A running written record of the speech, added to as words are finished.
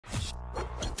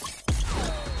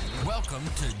Welcome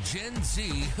to Gen Z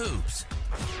Hoops,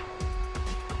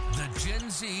 the Gen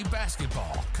Z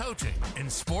basketball, coaching, and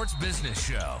sports business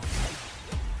show.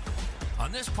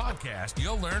 On this podcast,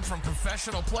 you'll learn from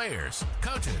professional players,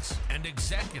 coaches, and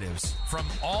executives from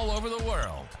all over the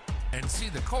world and see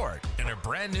the court in a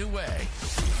brand new way.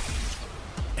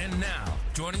 And now,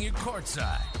 joining you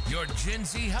courtside, your Gen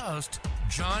Z host,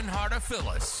 John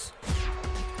Hartophilus.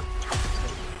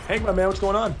 Hey, my man, what's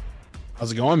going on?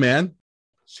 How's it going, man?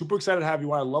 Super excited to have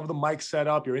you on. I love the mic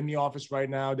setup. You're in the office right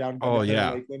now down in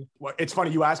Lakeland. Well, it's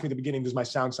funny. You asked me at the beginning, does my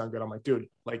sound good? I'm like, dude,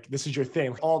 like this is your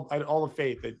thing. All the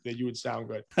faith that you would sound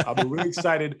good. We're really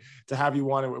excited to have you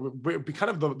on. We're kind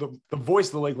of the voice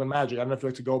of the Lakeland Magic. I don't know if you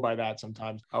like to go by that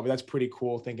sometimes, but that's pretty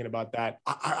cool thinking about that.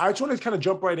 I just want to kind of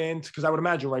jump right in because I would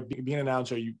imagine, right, being an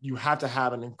announcer, you have to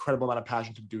have an incredible amount of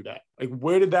passion to do that. Like,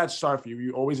 where did that start for you? Were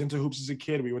you always into hoops as a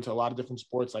kid? Were you into a lot of different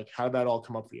sports? Like, how did that all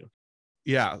come up for you?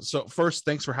 Yeah. So first,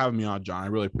 thanks for having me on, John. I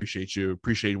really appreciate you.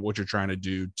 Appreciate what you're trying to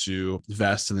do to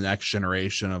invest in the next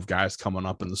generation of guys coming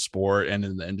up in the sport and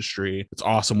in the industry. It's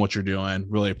awesome what you're doing.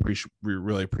 We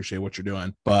really appreciate what you're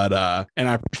doing. But and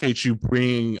I appreciate you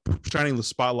shining the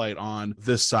spotlight on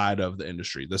this side of the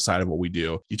industry, this side of what we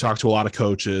do. You talk to a lot of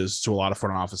coaches, to a lot of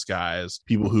front office guys,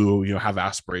 people who have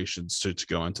aspirations to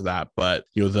go into that. But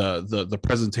the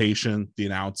presentation, the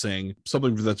announcing,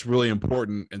 something that's really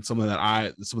important and something that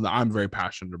I'm very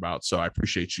passionate about. So I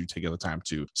appreciate you taking the time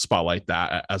to spotlight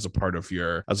that as a part of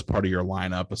your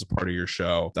lineup, as a part of your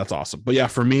show. That's awesome. But yeah,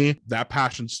 for me, that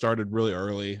passion started really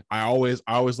early. I always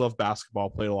loved basketball,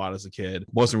 played a lot as a kid.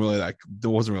 Wasn't really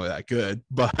that good,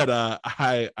 but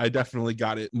I definitely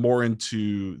got it more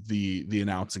into the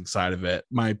announcing side of it.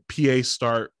 My PA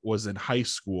start was in high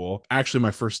school. Actually,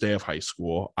 my first day of high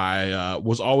school. I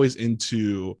was always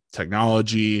into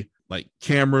technology, like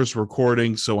cameras,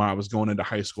 recording. So when I was going into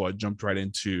high school, I jumped right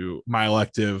into my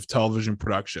elective, television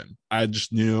production. I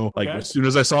just knew, as soon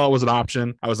as I saw it was an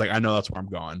option, I was like, I know that's where I'm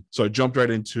going. So I jumped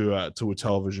right into a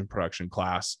television production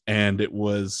class, and it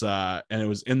was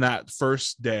in that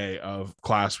first day of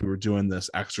class, we were doing this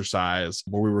exercise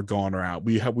where we were going around.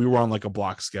 We were on like a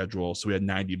block schedule, so we had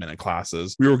 90-minute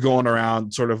classes. We were going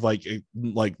around, sort of like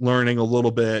learning a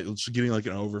little bit, just getting like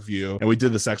an overview, and we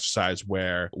did this exercise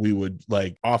where we would,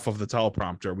 like, off of the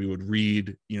teleprompter, we would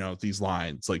read these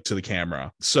lines like to the camera.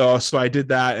 So I did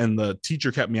that, and the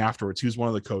teacher kept me afterwards. He was one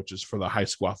of the coaches for the high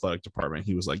school athletic department.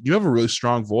 He was like, you have a really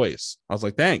strong voice. I was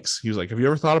like, thanks. He was like, have you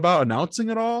ever thought about announcing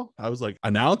at all? I was like,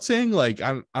 announcing? Like,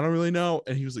 I don't really know.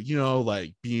 And he was like,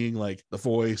 like being like the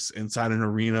voice inside an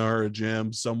arena or a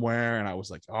gym somewhere. And I was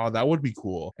like, oh, that would be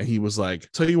cool. And he was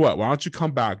like, tell you what, why don't you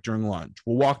come back during lunch?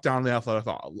 We'll walk down the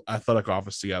athletic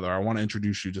office together. I want to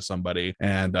introduce you to somebody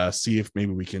and see if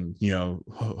maybe we can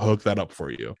hook that up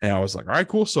for you. And I was like, all right,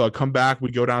 cool. So I come back,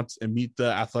 we go down and meet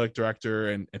the athletic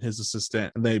director and his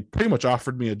assistant, and they pretty much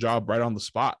offered me a job right on the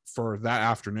spot for that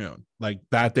afternoon. Like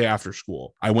that day after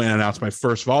school, I went and announced my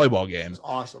first volleyball game. That's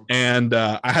awesome. And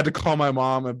I had to call my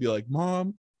mom and be like,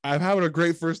 Mom, I'm having a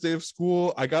great first day of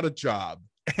school. I got a job.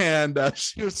 And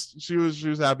she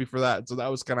was happy for that. So that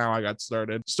was kind of how I got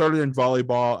started in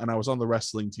volleyball, and I was on the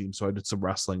wrestling team, so I did some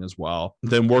wrestling as well.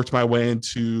 Then worked my way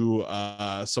into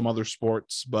some other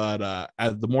sports, but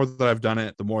the more that I've done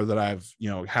it, the more that I've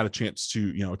had a chance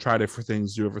to try different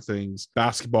things, do different things.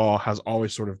 Basketball has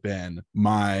always sort of been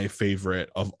my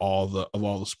favorite of all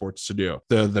the sports to do.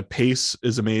 The pace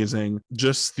is amazing,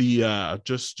 just the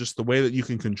just the way that you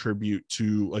can contribute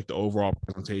to like the overall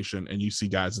presentation, and you see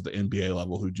guys at the NBA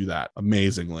level who do that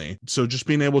amazingly. So just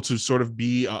being able to sort of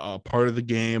be a part of the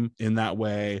game in that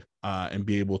way, and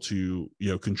be able to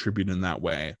contribute in that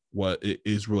way, it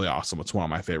is really awesome. It's one of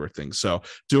my favorite things. So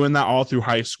doing that all through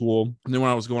high school, and then when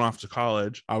I was going off to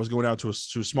college, I was going down to a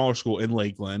smaller school in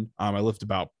Lakeland. I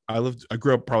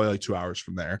grew up probably like 2 hours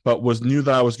from there, but knew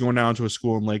that I was going down to a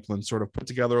school in Lakeland, sort of put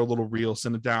together a little reel,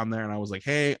 send it down there. And I was like,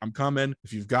 hey, I'm coming.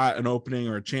 If you've got an opening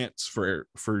or a chance for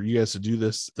you guys to do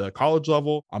this, the college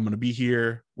level, I'm going to be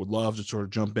here. Would love to sort of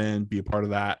jump in, be a part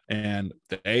of that. And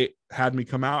they had me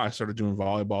come out. I started doing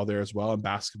volleyball there as well, and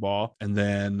basketball. And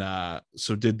then,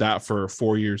 so did that for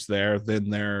 4 years there. Then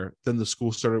the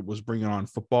school was bringing on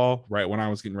football right when I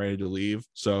was getting ready to leave.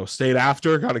 So stayed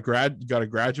after, got a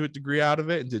graduate degree out of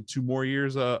it, and did 2 more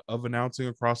years of announcing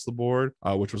across the board,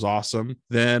 which was awesome.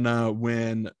 Then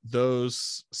when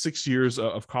those 6 years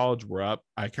of college were up,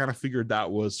 I kind of figured that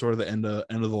was sort of the end of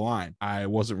the line. I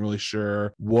wasn't really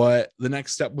sure what the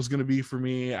next step was going to be for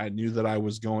me. I knew that I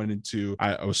was going into,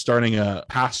 I was starting a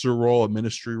pastor role, a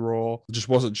ministry role. Just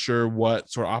wasn't sure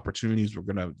what sort of opportunities were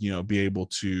going to, be able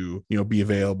to, be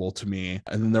available to me.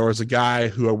 And then there was a guy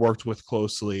who I worked with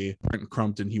closely, Brent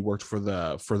Crumpton. He worked for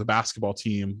the basketball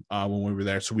team when we were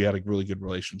there. So we had a really good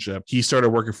relationship. He started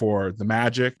working for the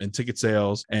Magic and ticket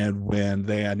sales. And when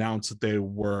they announced that they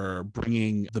were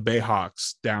bringing the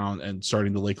Bayhawks down and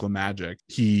starting the Lakeland Magic,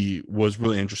 he was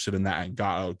really interested in that and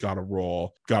got a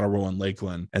role in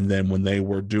Lakeland. And then when they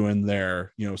were doing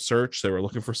their, search, they were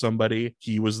looking for somebody.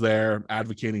 He was there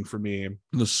advocating for me.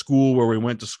 The school where we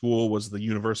went to school was the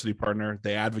university partner.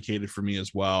 They advocated for me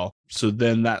as well. So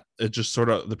then it just sort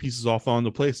of, the pieces all fell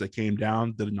into place. I came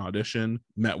down, did an audition,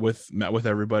 met with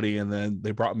everybody, and then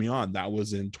they brought me on. That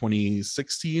was in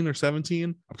 2016 or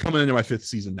 17. I'm coming into my 5th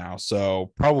season now,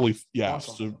 so probably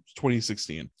awesome. So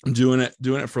 2016. I'm doing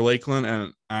it for Lakeland,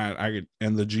 and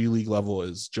and the G League level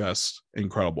is just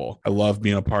incredible. I love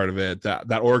being a part of it.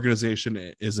 That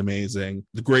organization is amazing.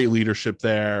 The great leadership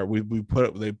there.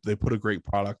 They put a great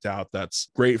product out that's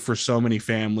great for so many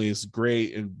families.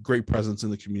 Great presence in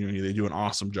the community. They do an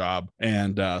awesome job,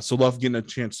 and so love getting a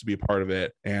chance to be a part of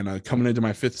it. And coming into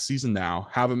my 5th season now,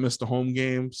 haven't missed a home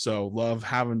game, so love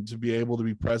having to be able to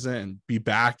be present and be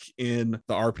back in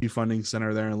the RP Funding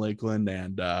Center there in Lakeland.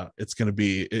 And it's gonna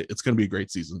be a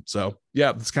great season. So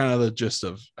yeah, that's kind of the gist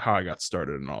of how I got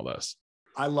started in all this.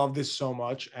 I love this so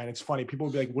much. And it's funny. People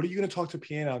will be like, what are you going to talk to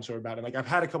PA announcer about? And like, I've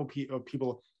had a couple of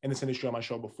people in this industry on my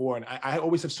show before. And I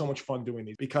always have so much fun doing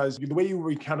these because the way you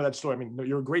recounted that story, I mean,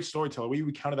 you're a great storyteller. The way you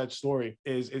recounted that story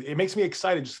it makes me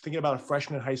excited just thinking about a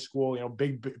freshman in high school,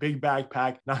 big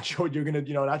backpack, not sure what you're going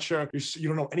to, not sure, you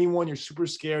don't know anyone, you're super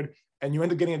scared. And you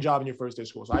end up getting a job in your first day of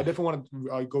school. So I definitely want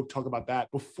to go talk about that.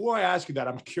 Before I ask you that,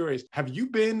 I'm curious, have you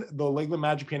been the Lakeland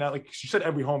Magic PNL? Like you said,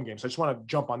 every home game. So I just want to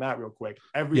jump on that real quick.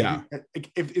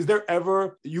 Is there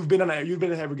ever, you've been in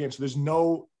every game. So there's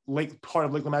no part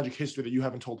of Lakeland Magic history that you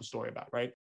haven't told the story about,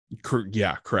 right?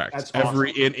 Yeah, correct. That's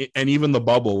awesome. And even the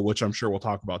bubble, which I'm sure we'll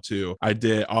talk about too.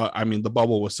 The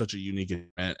bubble was such a unique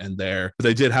event, and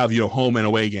they did have home and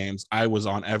away games. I was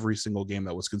on every single game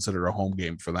that was considered a home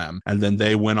game for them, and then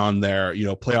they went on their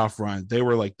playoff run. They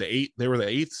were like the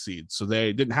 8th seed, so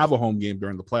they didn't have a home game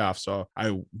during the playoffs. So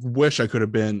I wish I could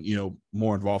have been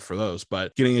more involved for those,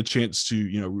 but getting a chance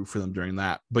to root for them during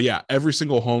that. But yeah, every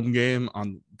single home game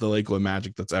on the Lakeland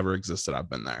Magic that's ever existed, I've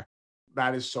been there.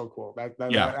 That is so cool.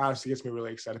 That honestly gets me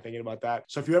really excited thinking about that.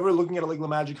 So if you're ever looking at a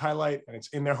Lakeland Magic highlight and it's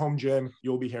in their home gym,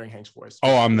 you'll be hearing Hank's voice.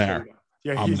 Oh, I'm there.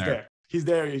 Yeah, he's there. He's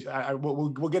there. We'll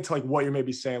get to like what you may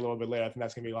be saying a little bit later. I think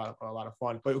that's gonna be a lot of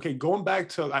fun. But okay, going back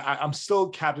to I'm still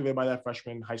captivated by that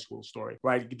freshman high school story,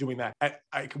 right? Doing that.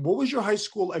 What was your high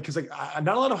school? Because not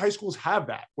a lot of high schools have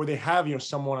that where they have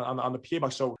someone on the PA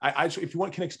box. So if you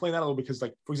want, can explain that a little, because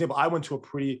like for example, I went to a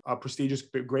pretty prestigious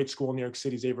great school in New York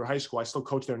City, Xavier High School. I still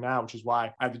coach there now, which is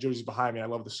why I have the jerseys behind me. I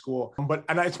love the school. But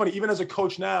it's funny, even as a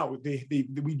coach now,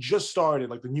 we just started,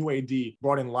 like the new AD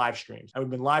brought in live streams, and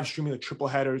we've been live streaming the triple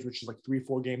headers, which is like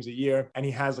 3-4 games a year, and he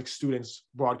has like students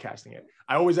broadcasting it.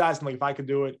 I always ask him like if I could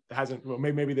do it. It hasn't. Well,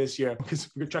 maybe this year, because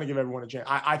we're trying to give everyone a chance.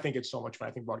 I think it's so much fun.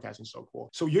 I think broadcasting is so cool.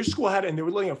 So your school had it, and they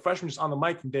were letting a freshman just on the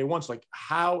mic from day one. So like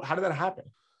how did that happen?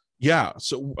 Yeah,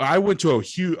 so I went to a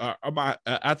huge,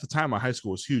 at the time, my high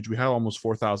school was huge. We had almost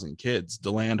 4,000 kids,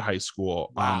 DeLand High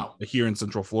School. Wow. Here in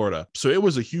Central Florida. So it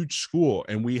was a huge school,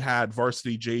 and we had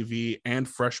varsity, JV, and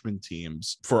freshman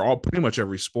teams for pretty much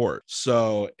every sport.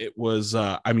 So it was,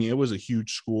 it was a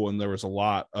huge school, and there was a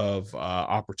lot of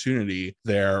opportunity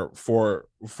there for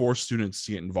students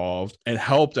to get involved. And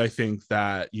helped, I think,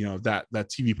 that that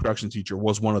TV production teacher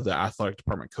was one of the athletic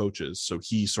department coaches, so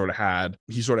he sort of had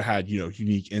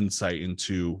unique insight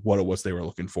into what it was they were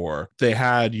looking for. They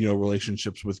had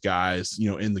relationships with guys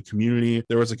in the community.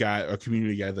 There was a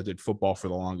community guy that did football for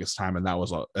the longest time,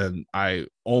 and I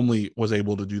only was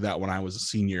able to do that when I was a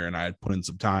senior and I had put in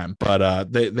some time.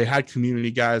 But they had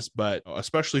community guys, but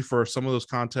especially for some of those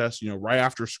contests, right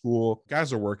after school,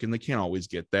 guys are working, they can't always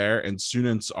get there, and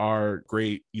students are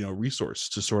great resource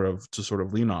to sort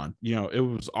of lean on. It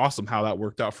was awesome how that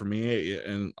worked out for me,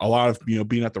 and a lot of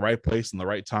being at the right place and the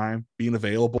right time, being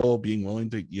available people being willing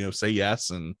to, say yes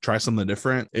and try something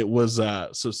different. It was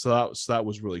so that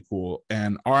was really cool.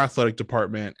 And our athletic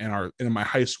department and in my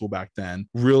high school back then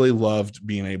really loved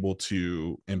being able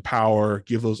to empower,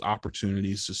 give those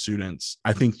opportunities to students.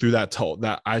 I think through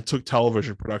that I took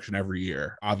television production every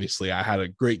year. Obviously, I had a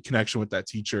great connection with that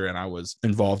teacher, and I was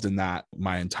involved in that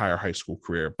my entire high school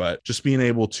career. But just being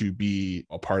able to be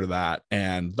a part of that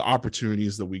and the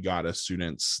opportunities that we got as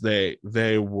students, they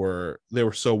were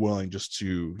so willing just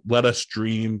to let us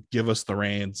dream, give us the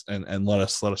reins, and let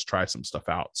us try some stuff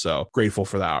out. So grateful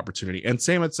for that opportunity. And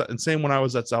same when I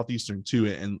was at Southeastern too,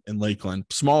 in Lakeland,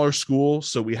 smaller school.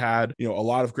 So we had, a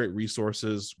lot of great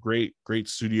resources, great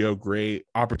studio, great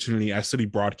opportunity. I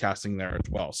studied broadcasting there as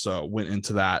well. So went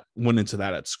into that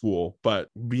at school, but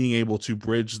being able to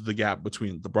bridge the gap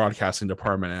between the broadcasting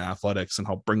department and athletics and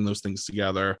help bring those things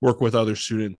together, work with other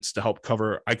students to help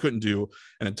cover. I couldn't do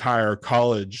an entire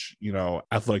college,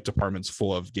 athletic departments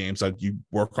full of games. You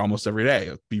work almost every day.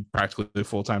 It'd be practically a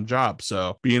full-time job.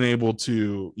 So being able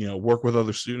to, work with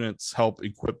other students, help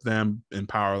equip them,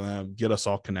 empower them, get us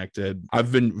all connected.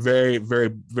 I've been very,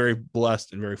 very, very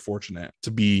blessed and very fortunate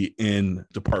to be in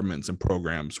departments and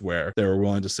programs where they were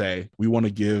willing to say, we want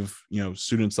to give,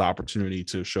 students the opportunity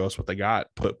to show us what they got,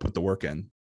 put the work in.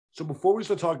 So before we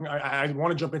start talking, I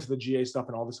want to jump into the GA stuff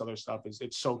and all this other stuff.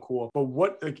 It's so cool. But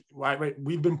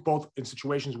we've been both in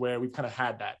situations where we've kind of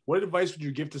had that. What advice would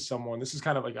you give to someone? This is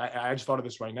kind of like, I just thought of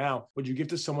this right now. Would you give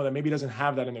to someone that maybe doesn't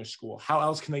have that in their school? How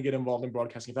else can they get involved in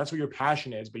broadcasting? If that's what your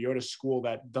passion is, but you're at a school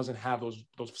that doesn't have those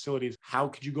facilities, how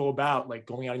could you go about like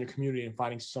going out in your community and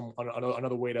finding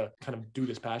another way to kind of do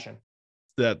this passion?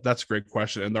 That's a great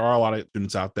question. And there are a lot of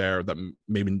students out there that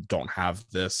maybe don't have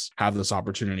this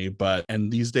opportunity,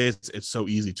 and these days it's so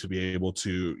easy to be able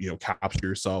to, capture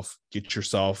yourself, get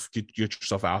yourself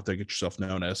out there, get yourself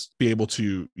noticed, be able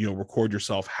to, record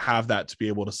yourself, have that to be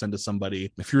able to send to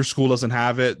somebody. If your school doesn't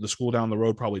have it, the school down the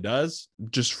road probably does.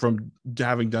 Just from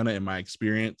having done it in my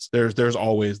experience, there's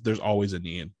always a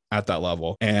need at that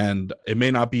level. And it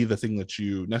may not be the thing that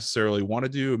you necessarily want to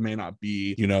do. It may not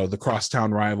be, the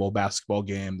crosstown rival basketball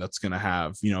game that's going to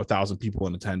have, 1,000 people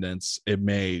in attendance. It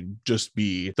may just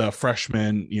be the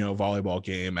freshman, volleyball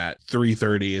game at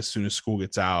 3:30 as soon as school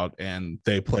gets out and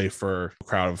they play for a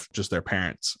crowd of just their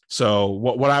parents. So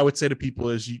what I would say to people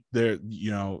is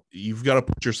you've got to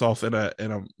put yourself in a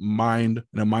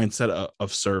mindset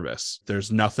of service.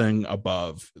 There's nothing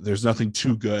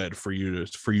too good for you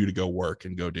to go work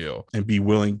and go do. And be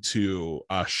willing to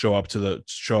show up to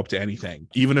anything,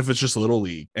 even if it's just a little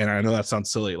league. And I know that sounds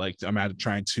silly, like I'm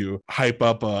trying to hype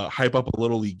up a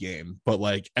little league game, but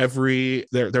like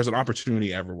there's an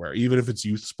opportunity everywhere, even if it's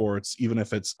youth sports, even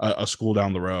if it's a school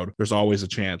down the road, there's always a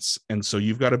chance. And so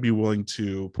you've got to be willing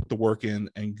to put the work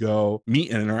in and go meet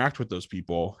and interact with those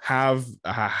people. Have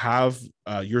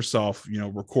yourself,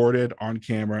 recorded on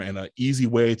camera in an easy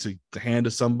way to hand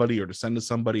to somebody or to send to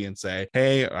somebody and say,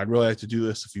 hey, I'd really like to do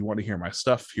this. If you want to hear my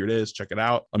stuff, here it is, check it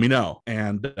out, let me know.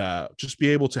 And just be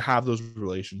able to have those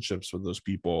relationships with those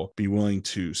people, be willing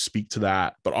to speak to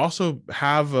that, but also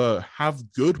have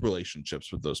good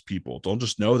relationships with those people. Don't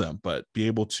just know them, but be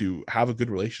able to have a good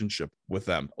relationship with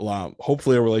them.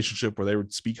 Hopefully a relationship where they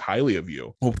would speak highly of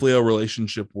you. Hopefully a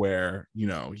relationship where,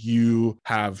 you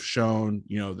have shown,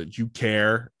 that you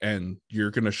care and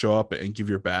you're going to show up and give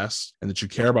your best and that you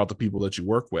care about the people that you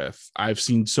work with. I've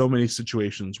seen so many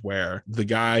situations where the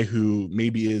guy who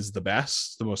maybe is the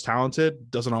best, the most talented,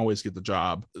 doesn't always get the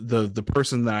job. The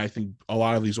person that I think a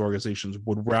lot of these organizations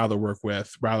would rather work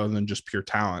with, rather than just pure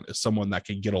talent, is someone that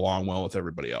can get along well with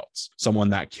everybody else. Someone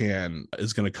that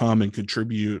is going to come and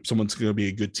contribute. Someone's going to be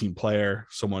a good team player.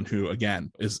 Someone who,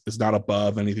 again, is not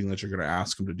above anything that you're going to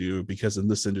ask them to do, because in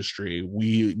this industry,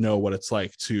 we know what it's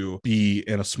like to be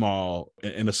in a small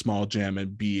gym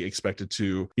and be expected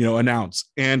to, announce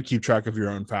and keep track of your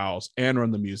own fouls and run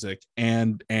the music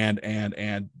and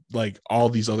like all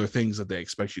these other things that they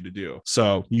expect you to do.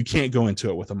 So you can't go into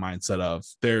it with a mindset of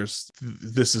this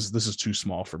is too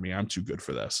small for me, I'm too good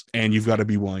for this. And you've got to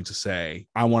be willing to say,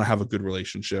 I want to have a good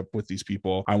relationship with these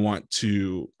people. I want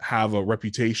to have a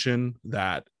reputation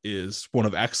that is one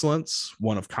of excellence,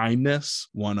 one of kindness,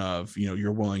 one of,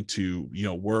 you're willing to,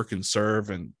 work and serve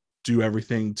and do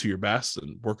everything to your best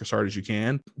and work as hard as you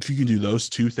can. If you can do those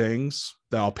two things,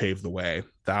 that'll pave the way.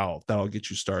 That'll get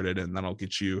you started, and that'll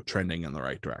get you trending in the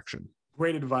right direction.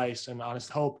 great advice, and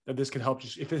honest hope that this could help.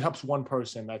 Just if it helps one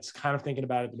person that's kind of thinking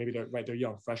about it, maybe they're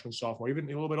young, freshman, sophomore, even a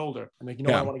little bit older, and like,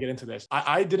 what, I want to get into this.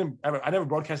 I never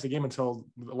broadcast a game until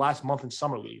the last month in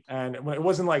summer league, and when it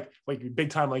wasn't like big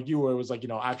time like you, where it was like,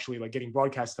 actually like getting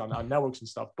broadcast on networks and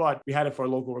stuff, but we had it for a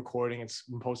local recording. It's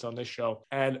been posted on this show,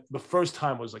 and the first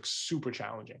time was like super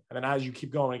challenging, and then as you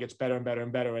keep going, it gets better and better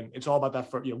and better, and it's all about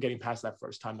that getting past that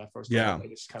first time.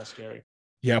 It's kind of scary.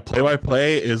 Yeah,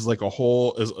 play-by-play is like a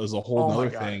whole other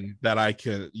thing that I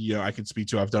can speak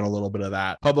to. I've done a little bit of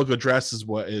that. Public address is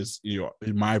what is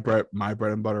my bread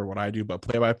and butter, what I do, but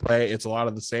play-by-play, it's a lot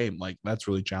of the same. Like that's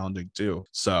really challenging too.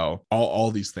 So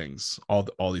all these things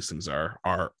are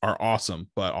awesome,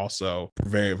 but also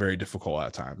very, very difficult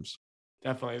at times.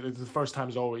 Definitely. The first time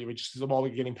is always, which is all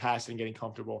getting past and getting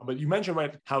comfortable. But you mentioned,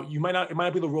 right, how it might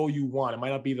not be the role you want. It might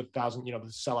not be the 1,000, the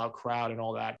sellout crowd and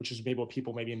all that, which is maybe what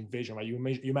people maybe envision, right? You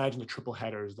imagine the triple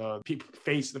headers, the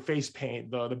face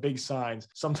paint, the big signs.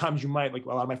 Sometimes you might, like a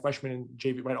lot of my freshmen in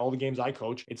JV, right, all the games I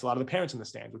coach, it's a lot of the parents in the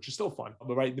stands, which is still fun,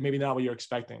 but right, maybe not what you're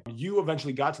expecting. You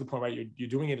eventually got to the point, right, you're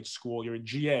doing it at school, you're a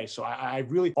GA. So I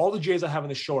really, all the GAs I have in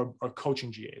the show are coaching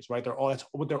GAs, right? That's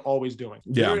what they're always doing.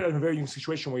 Yeah. You're in a very unique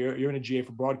situation where you're in a GA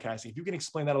for broadcasting. If you can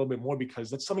explain that a little bit more, because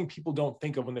that's something people don't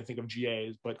think of when they think of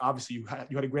GAs, but obviously you had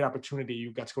a great opportunity.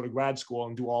 You got to go to grad school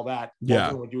and do all that.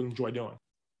 Yeah. What you enjoy doing.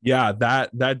 Yeah,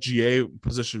 that GA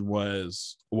position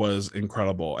was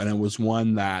incredible, and it was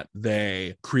one that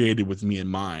they created with me in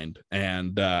mind,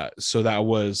 and so that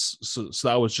was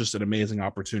just an amazing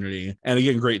opportunity, and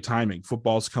again, great timing.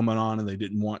 Football's coming on, and they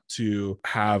didn't want to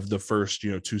have the first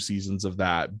 2 seasons of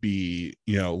that be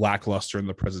lackluster in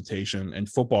the presentation, and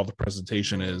football, the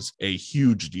presentation is a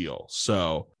huge deal.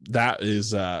 So that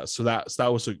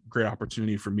was a great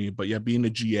opportunity for me. But yeah, being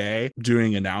a GA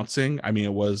doing announcing, I mean,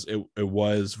 it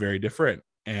was very different.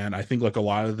 And I think like a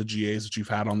lot of the GAs that you've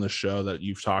had on this show that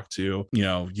you've talked to,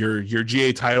 your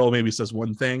GA title maybe says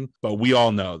one thing, but we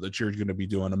all know that you're going to be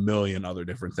doing a million other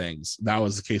different things. That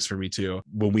was the case for me too.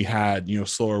 When we had,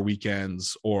 slower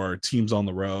weekends or teams on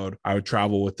the road, I would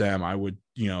travel with them. I would,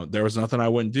 there was nothing I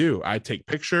wouldn't do. I'd take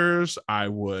pictures. I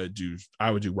would do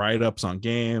write-ups on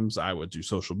games. I would do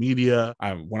social media.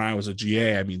 When I was a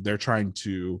GA, I mean, they're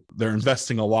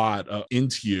investing a lot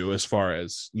into you as far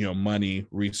as, money,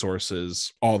 resources,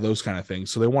 all those kind of things.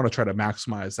 So they want to try to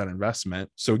maximize that investment.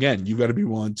 So again, you've got to be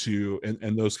willing to,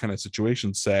 in those kind of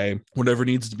situations, say whatever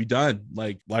needs to be done,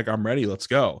 like I'm ready, let's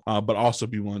go. But also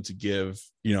be willing to give,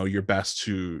 your best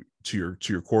to your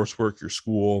coursework, your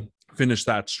school, finish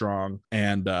that strong.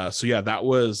 And so yeah, that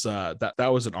was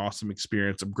an awesome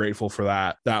experience. I'm grateful for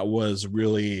that. That was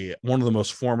really one of the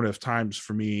most formative times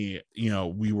for me.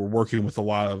 We were working with a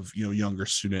lot of younger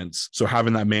students, so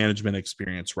having that management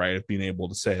experience, right, of being able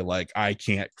to say like, I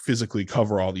can't physically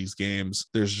cover all these games,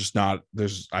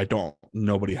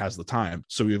 nobody has the time,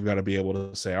 so we've got to be able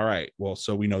to say, all right, well,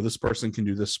 so we know this person can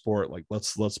do this sport, like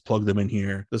let's plug them in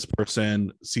here. This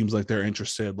person seems like they're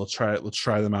interested, let's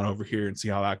try them out over here and see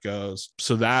how that goes.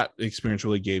 So that experience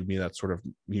really gave me that sort of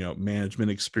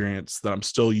management experience that I'm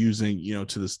still using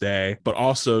to this day, but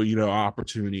also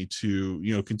opportunity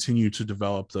to continue to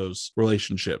develop those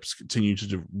relationships, continue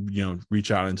to reach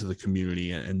out into the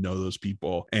community and know those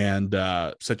people, and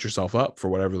set yourself up for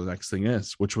whatever the next thing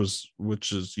is, which is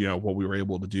what we were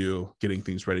able to do, getting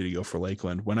things ready to go for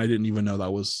Lakeland when I didn't even know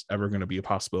that was ever going to be a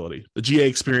possibility. The GA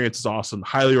experience is awesome,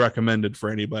 highly recommended for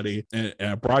anybody, and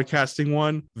a broadcasting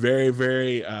one, very,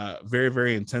 very very,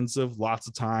 very intensive, lots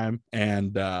of time,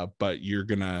 and but you're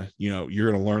gonna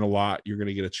learn a lot. You're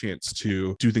gonna get a chance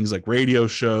to do things like radio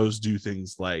shows, do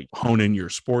things like hone in your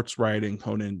sports writing,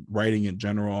 hone in writing in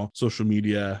general, social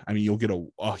media. I mean, you'll get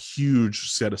a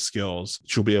huge set of skills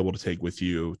that you'll be able to take with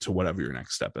you to whatever your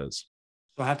next step is.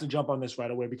 So I have to jump on this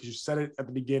right away, because you said it at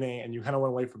the beginning and you kind of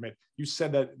went away from it. You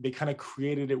said that they kind of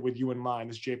created it with you in mind,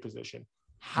 this J position.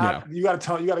 You got to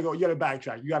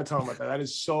backtrack. You got to tell them about that. That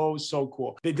is so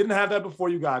cool. They didn't have that before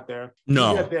you got there.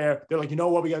 No. You get there, they're like,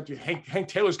 what, we got to do? Hank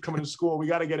Taylor's coming to school. We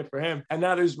got to get it for him. And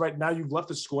now now you've left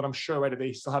the school, and I'm sure, right,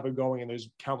 they still have it going, and there's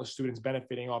countless students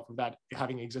benefiting off of that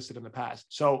having existed in the past.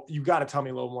 So you got to tell me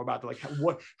a little more about that.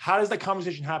 Like, how does that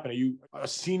conversation happen? Are you a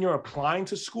senior applying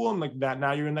to school, and like that,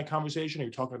 now you're in that conversation? Are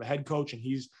you talking to the head coach and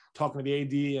he's talking to the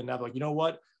AD, and now they're like,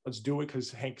 what? Let's do it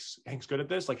because Hank's good at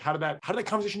this. Like, how did that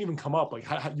conversation even come up? Like,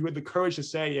 how you had the courage to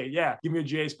say, yeah, give me a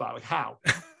GA spot? Like, how?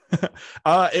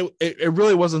 It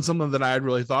really wasn't something that I had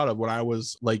really thought of when I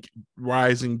was like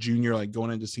rising junior, like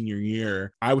going into senior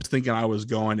year. I was thinking I was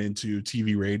going into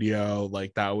TV radio.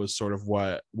 Like that was sort of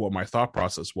what my thought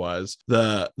process was.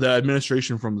 The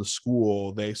administration from the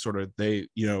school, they sort of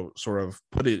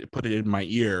put it in my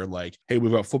ear like, hey,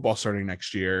 we've got football starting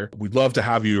next year. We'd love to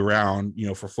have you around,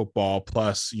 for football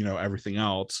plus, everything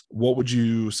else. What would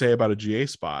you say about a GA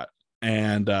spot?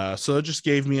 And so it just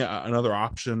gave me another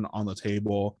option on the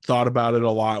table. Thought about it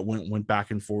a lot, went back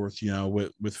and forth,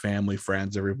 with family,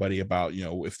 friends, everybody about,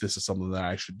 if this is something that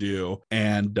I should do.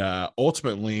 And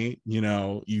ultimately,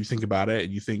 you think about it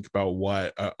and you think about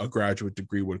what a graduate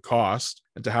degree would cost,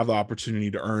 and to have the opportunity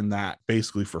to earn that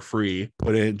basically for free,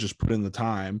 put in the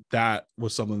time, that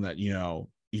was something that,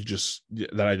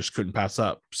 I just couldn't pass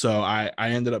up. So I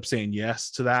ended up saying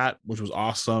yes to that, which was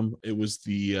awesome. It was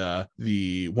the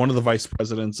one of the vice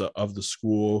presidents of the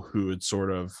school who had sort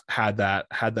of had that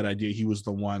idea. He was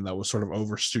the one that was sort of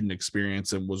over student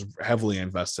experience and was heavily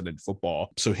invested in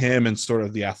football. So him and sort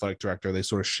of the athletic director, they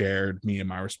sort of shared me and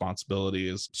my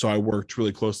responsibilities. So I worked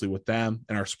really closely with them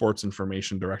and our sports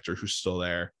information director, who's still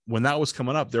there. When that was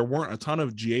coming up, there weren't a ton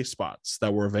of GA spots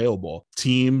that were available.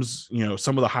 Teams,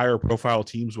 some of the higher profile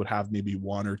teams would have maybe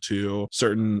one or two.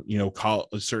 Certain,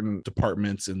 certain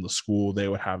departments in the school, they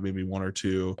would have maybe one or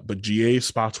two, but GA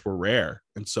spots were rare.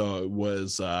 And so it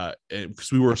was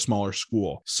because we were a smaller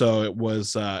school, so it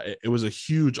was a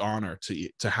huge honor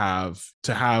to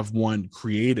have one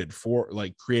created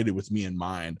with me in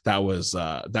mind. That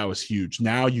was huge.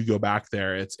 Now you go back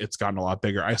there, it's gotten a lot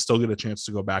bigger. I still get a chance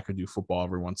to go back and do football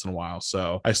every once in a while,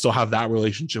 so I still have that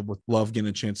relationship with love getting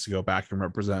a chance to go back and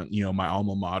represent my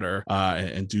alma mater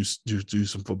and do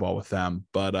some football with them.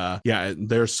 But yeah,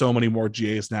 there's so many more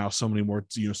GAs now, so many more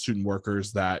student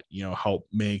workers that help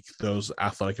make those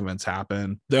athletic events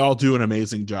happen. They all do an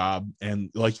amazing job,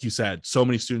 and like you said, so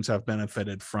many students have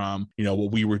benefited from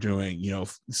what we were doing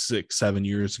 6-7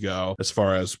 years ago, as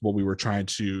far as the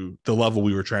level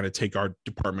we were trying to take our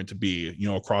department to be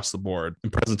across the board.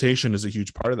 And presentation is a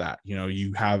huge part of that.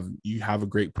 You have a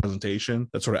great presentation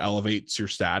that sort of elevates your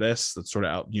status, that sort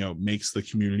of makes the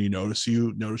community notice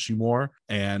you more.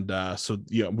 And so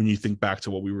when you think back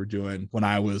to what we were doing when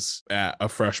I was a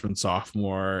freshman,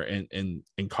 sophomore in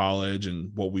college, and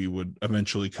what we would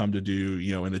eventually come to do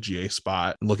in a GA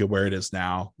spot, and look at where it is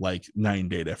now, like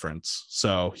 9-day difference.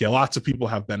 So yeah, lots of people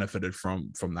have benefited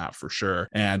from that for sure.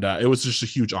 And it was just a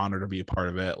huge honor to be a part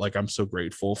of it. Like, I'm so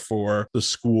grateful for the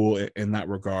school in that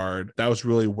regard. That was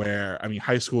really where,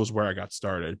 high school is where I got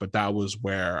started, but that was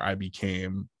where I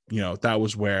became that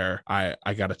was where I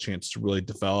got a chance to really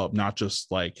develop, not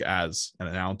just like as an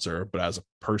announcer, but as a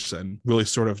person, really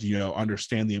sort of,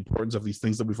 understand the importance of these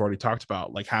things that we've already talked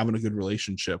about, like having a good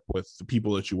relationship with the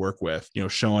people that you work with,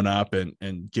 showing up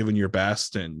and giving your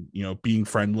best and, being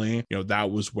friendly. That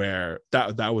was where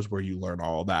you learn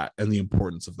all of that and the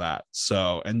importance of that.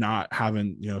 So, and not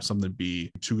having, something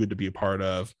be too good to be a part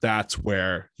of, that's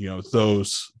where,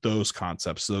 those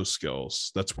concepts, those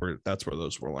skills, that's where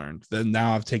those were learned. Then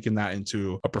now I've taken that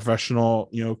into a professional,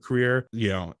 career.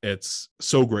 It's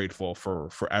so grateful for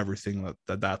everything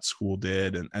that school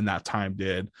did and that time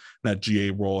did, that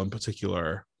GA role in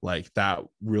particular. Like, that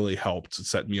really helped to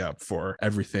set me up for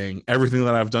everything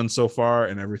that I've done so far,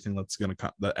 and everything that's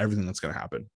gonna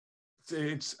happen.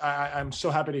 I'm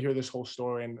so happy to hear this whole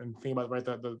story and think about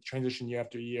the transition year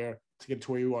after year to get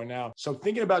to where you are now. So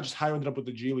thinking about just how you ended up with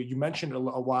the G League, you mentioned a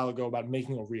while ago about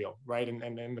making a reel, right?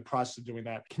 And the process of doing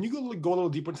that. Can you go a little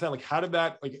deeper into that? Like, how did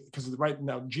that, because right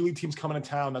now G League teams coming to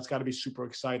town, that's got to be super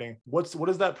exciting. What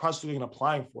is that process of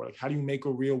applying for? Like, how do you make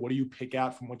a reel? What do you pick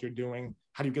out from what you're doing?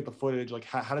 How do you get the footage? Like,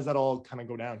 how does that all kind of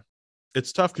go down?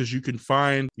 It's tough because you can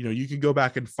find, you can go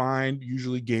back and find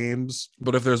usually games,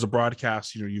 but if there's a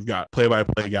broadcast, you've got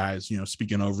play-by-play guys,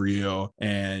 speaking over you,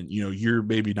 and, you're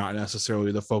maybe not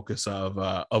necessarily the focus of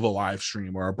a live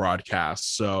stream or a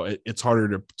broadcast. So it's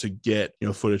harder to get,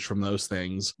 footage from those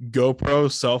things.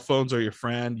 GoPro, cell phones are your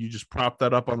friend. You just prop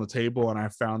that up on the table. And I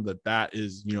found that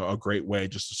is, a great way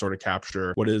just to sort of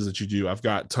capture what it is that you do. I've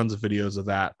got tons of videos of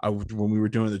that. When we were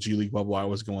doing the G League bubble, I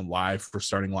was going live for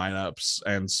starting lineups.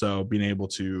 And so being able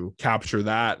to capture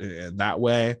that in that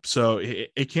way. So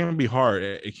it can be hard.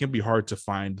 It can be hard to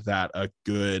find that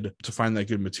good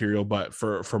material. But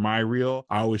for my reel,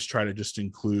 I always try to just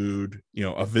include,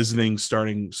 a visiting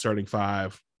starting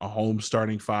five, a home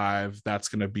starting five. That's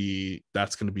going to be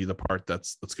the part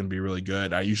that's going to be really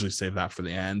good. I usually save that for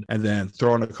the end, and then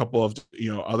throw in a couple of,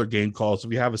 other game calls. If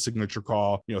we have a signature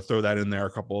call, throw that in there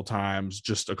a couple of times,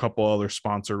 just a couple other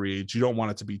sponsor reads. You don't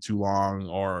want it to be too long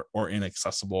or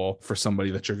inaccessible for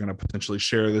somebody that you're going to potentially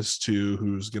share this to,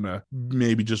 who's going to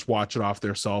maybe just watch it off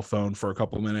their cell phone for a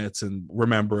couple minutes and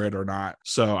remember it or not.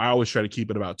 So I always try to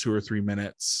keep it about 2 or 3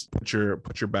 minutes. Put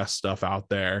your best stuff out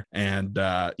there, and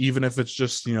even if it's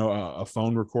just a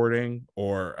phone recording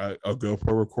or a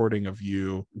GoPro recording of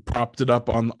you propped it up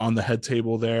on the head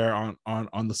table there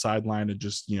on the sideline, and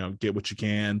just get what you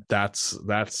can. That's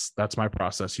my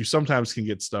process. You sometimes can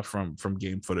get stuff from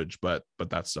game footage, but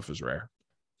that stuff is rare.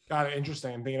 Got it.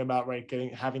 Interesting. I'm thinking about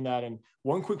having that. And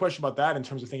one quick question about that in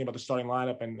terms of thinking about the starting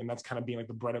lineup, and that's kind of being like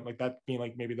the bread, like that being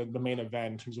like maybe the main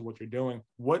event in terms of what you're doing.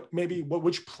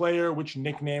 Which player, which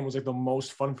nickname was like the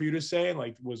most fun for you to say, and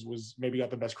like was maybe got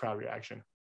the best crowd reaction?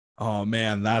 Oh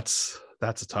man, that's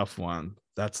a tough one.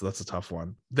 That's a tough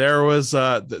one. There's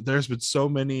been so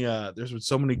many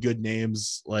good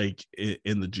names like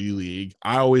in the G League.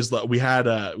 I always we had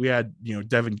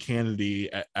Devin Kennedy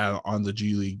on the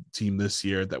G League team this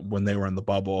year, that when they were in the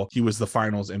bubble, he was the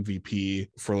finals MVP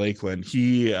for Lakeland.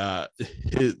 He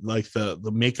like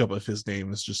the makeup of his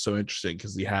name is just so interesting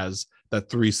because he has that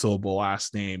 3-syllable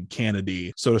last name,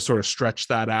 Kennedy. So to sort of stretch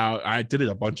that out, I did it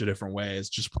a bunch of different ways,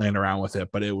 just playing around with it.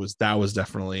 But that was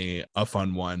definitely a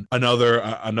fun one.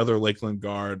 Another Lakeland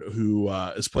guard who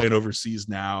is playing overseas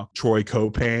now, Troy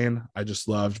Copain. I just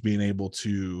loved being able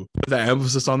to put that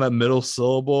emphasis on that middle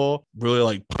syllable, really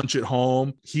like punch it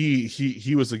home.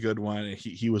 He was a good one.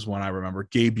 He was one I remember.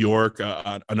 Gabe York,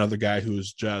 another guy who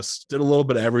was just did a little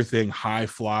bit of everything, high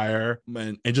flyer,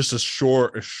 and just a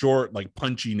short like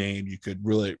punchy name. You could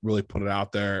really put it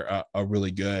out there,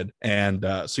 really good. And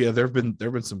so yeah, there've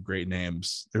been some great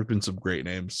names. There've been some great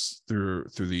names through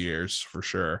the years for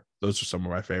sure. Those are some of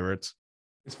my favorites.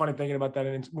 It's funny thinking about that.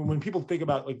 And when people think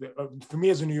about like, for me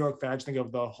as a New York fan, I just think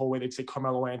of the whole way they'd say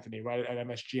Carmelo Anthony, right, at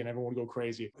MSG, and everyone would go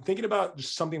crazy. Thinking about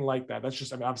just something like that. That's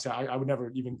just, I mean, obviously I would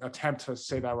never even attempt to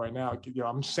say that right now.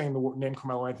 I'm just saying the name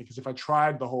Carmelo Anthony, because if I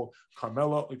tried the whole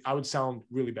Carmelo, like, I would sound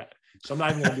really bad. So I'm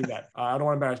not even going to do that. I don't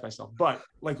want to embarrass myself. But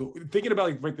like thinking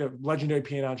about like the legendary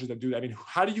PNHers that do that. I mean,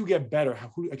 how do you get better?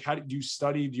 How do you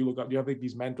study? Do you look up? Do you have like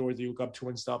these mentors that you look up to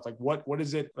and stuff? Like what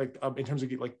is it like in terms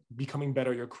of like becoming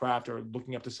better at your craft, or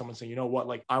looking up to someone saying, what,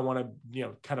 like I want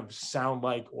to kind of sound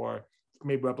like, or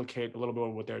maybe replicate a little bit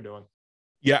of what they're doing?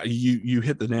 Yeah, you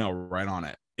hit the nail right on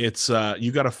it. It's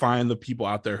you got to find the people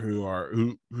out there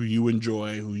who you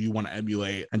enjoy, who you want to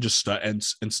emulate, and just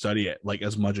study it like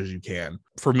as much as you can.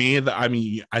 For me,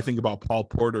 I think about Paul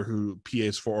Porter, who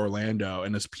PAs for Orlando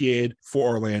and has PA'd for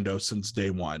Orlando since day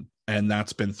one. And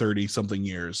that's been 30 something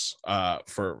years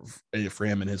for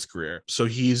him in his career. So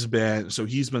he's been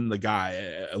the guy,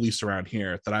 at least around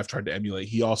here, that I've tried to emulate.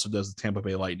 He also does the Tampa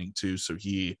Bay Lightning too. So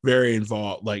he very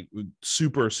involved, like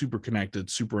super connected,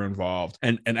 super involved,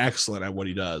 and excellent at what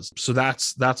he does. So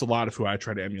that's a lot of who I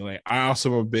try to emulate. I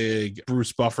also am a big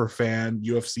Bruce Buffer fan,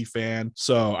 UFC fan.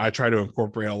 So I try to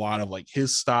incorporate a lot of like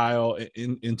his style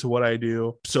into what I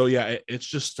do. So yeah, it's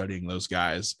just studying those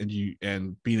guys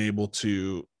and being able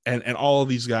to. And all of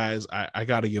these guys, I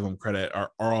got to give them credit,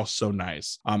 are all so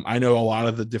nice. I know a lot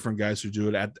of the different guys who do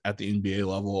it at the NBA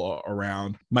level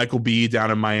around. Michael B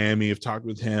down in Miami, I've talked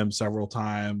with him several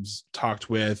times. Talked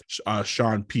with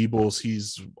Sean Peebles.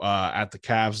 He's at the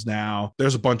Cavs now.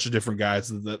 There's a bunch of different guys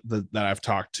that I've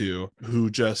talked to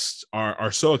who just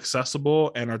are so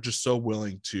accessible and are just so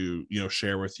willing to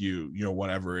share with you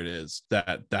whatever it is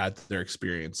that their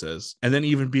experience is. And then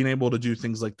even being able to do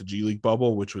things like the G League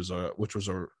bubble, which was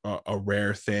a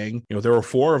rare thing. There were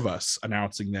 4 of us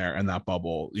announcing there in that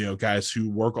bubble, guys who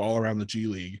work all around the G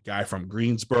League, guy from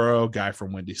Greensboro, guy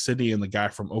from Windy City, and the guy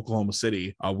from Oklahoma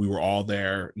City. We were all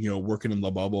there, working in the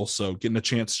bubble. So getting a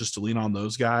chance just to lean on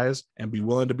those guys and be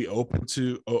willing to be open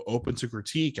to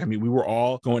critique. I mean, we were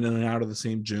all going in and out of the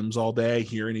same gyms all day,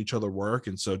 hearing each other work.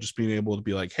 And so just being able to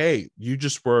be like, hey, you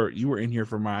were in here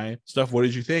for my stuff. What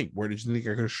did you think? Where did you think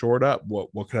I could have shored up?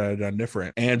 What could I have done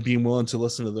different? And being willing to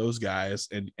listen to those guys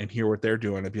and hear what they're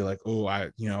doing and be like, oh,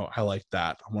 I like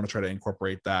that. I want to try to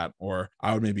incorporate that, or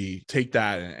I would maybe take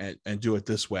that and do it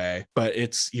this way. But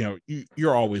it's,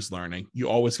 you're always learning. You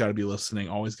always got to be listening,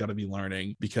 always got to be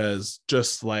learning, because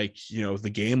just like,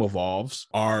 the game evolves,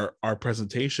 our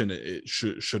presentation, it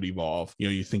should evolve.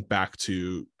 You think back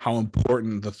to how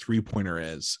important the 3-pointer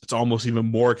is. It's almost even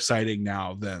more exciting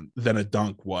now than a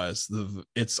dunk was.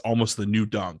 It's almost the new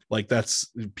dunk. Like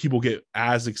people get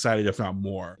as excited, if not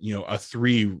more. A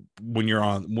 3 especially when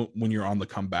you're on the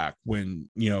comeback, when,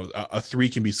 you know, a three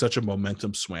can be such a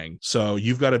momentum swing. So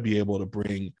you've got to be able to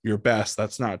bring your best.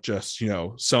 That's not just, you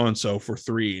know, so-and-so for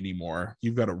three anymore.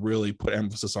 You've got to really put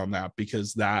emphasis on that,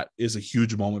 because that is a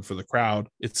huge moment for the crowd.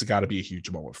 It's got to be a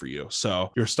huge moment for you.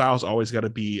 So your style's always got to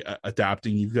be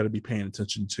adapting. You've got to be paying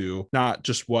attention to not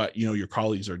just what, you know, your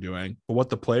colleagues are doing, but what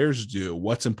the players do,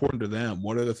 what's important to them,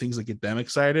 what are the things that get them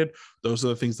excited. Those are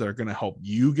the things that are going to help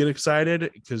you get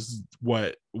excited, because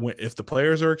if the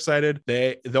players are excited,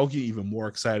 they'll get even more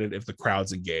excited if the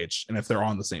crowd's engaged and if they're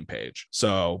on the same page.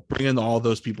 So bringing all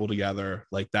those people together,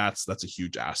 like that's a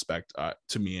huge aspect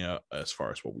to me as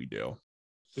far as what we do.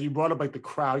 So you brought up like the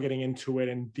crowd getting into it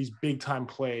and these big time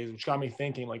plays, which got me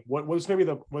thinking, like what was maybe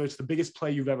whether it's the biggest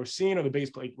play you've ever seen or the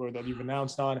biggest play that you've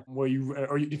announced on, or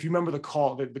if you remember the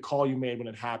call you made when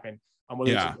it happened,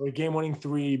 whether it's a game-winning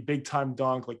three, big time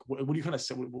dunk, like what do you kind of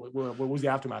say? What was the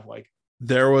aftermath like?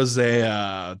 There was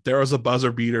a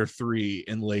buzzer beater three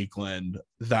in Lakeland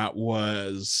that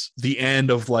was the end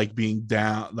of like being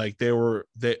down. Like they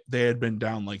had been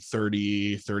down like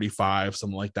 30, 35,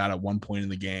 something like that at one point in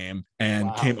the game,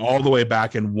 and came all the way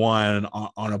back and won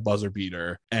on a buzzer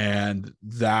beater. And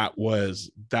that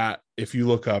was that. If you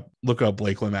look up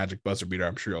Lakeland Magic buzzer beater,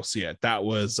 I'm sure you'll see it. That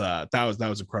was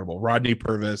incredible. Rodney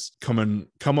Purvis coming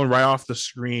right off the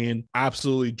screen,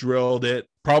 absolutely drilled it.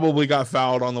 Probably got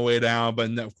fouled on the way down, but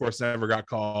of course never got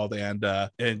called. And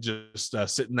just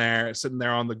sitting there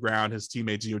on the ground, his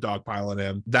teammates, you know, dogpiling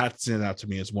him. That to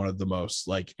me is one of the most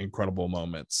like incredible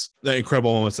moments that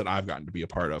I've gotten to be a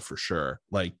part of, for sure.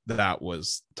 Like that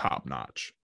was top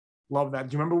notch. Love that.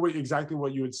 Do you remember exactly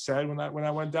what you had said when that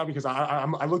went down? Because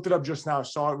I looked it up just now,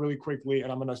 saw it really quickly, and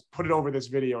I'm going to put it over this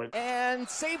video. And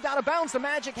saved out of bounds. The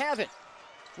Magic have it.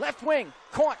 Left wing,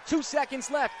 caught, 2 seconds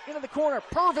left, into the corner.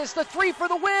 Purvis, the three for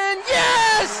the win.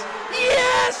 Yes!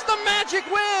 Yes! The Magic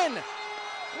win!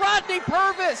 Rodney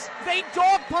Purvis, they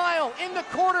dogpile in the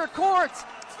corner court.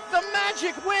 The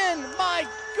Magic win! My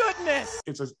goodness!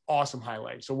 It's an awesome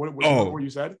highlight. So what you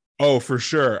said? Oh, for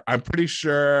sure. I'm pretty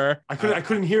sure. I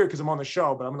couldn't hear it because I'm on the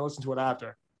show, but I'm going to listen to it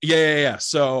after. Yeah.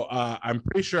 So I'm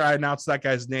pretty sure I announced that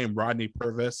guy's name, Rodney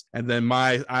Purvis, and then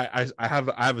I have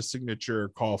a signature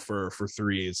call for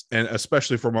threes, and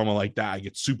especially for a moment like that, I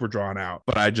get super drawn out.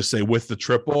 But I just say with the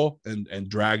triple and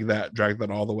drag that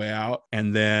all the way out,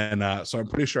 and then so I'm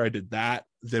pretty sure I did that.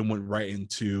 Then went right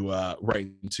into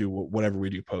whatever we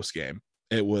do post game.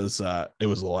 It was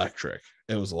electric.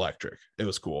 It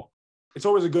was cool. It's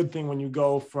always a good thing when you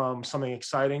go from something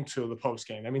exciting to the post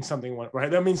game. That means something went right.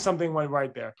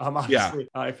 There. Obviously,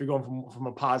 if you're going from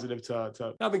a positive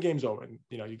to now the game's over, and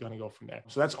you know you're going to go from there.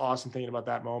 So that's awesome thinking about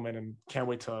that moment, and can't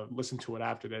wait to listen to it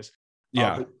after this.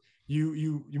 Yeah. We've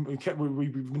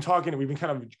been talking, we've been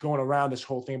kind of going around this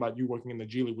whole thing about you working in the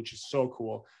G League, which is so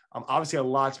cool. Obviously a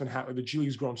lot's been happening. The G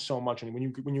League's grown so much, and when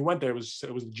you went there, it was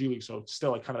the G League, so it's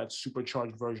still like kind of that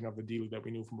supercharged version of the D League that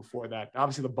we knew from before that.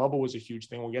 Obviously the bubble was a huge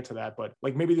thing. We'll get to that, but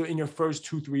like maybe in your first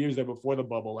 2-3 years there before the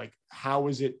bubble, like how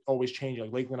is it always changing?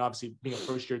 Like Lakeland obviously being a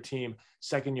first year team,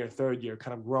 second year, third year,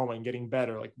 kind of growing, getting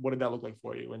better. Like what did that look like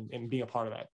for you and being a part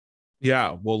of that?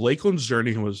 Yeah, well, Lakeland's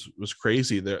journey was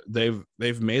crazy. They've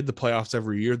made the playoffs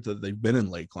every year that they've been in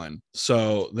Lakeland.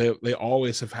 So they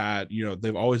always have had, you know,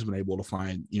 they've always been able to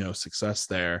find, you know, success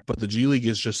there. But the G League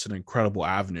is just an incredible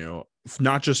avenue,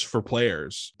 not just for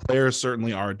players. Players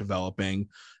certainly are developing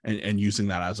and using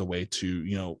that as a way to,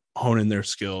 you know, hone in their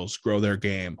skills, grow their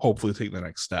game, hopefully take the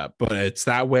next step. But it's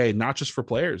that way, not just for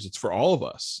players, it's for all of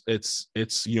us. It's,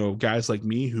 you know, guys like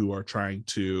me who are trying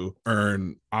to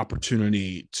earn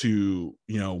opportunity to,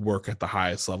 you know, work at the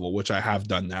highest level, which I have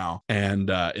done now.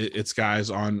 And it's guys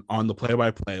on the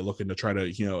play-by-play looking to try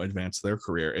to, you know, advance their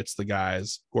career. It's the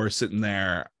guys who are sitting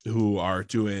there who are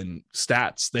doing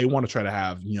stats. They want to try to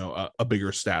have, you know, a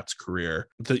bigger stats career.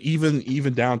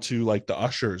 Even down to like the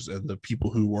ushers and the people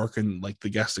who work in like the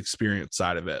guest experience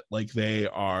side of it. Like they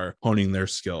are honing their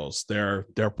skills. They're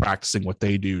practicing what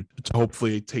they do to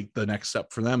hopefully take the next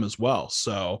step for them as well.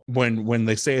 So when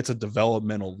they say it's a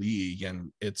developmental league,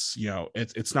 and it's, you know,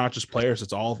 it's not just players,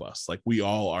 it's all of us. Like we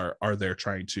all are there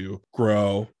trying to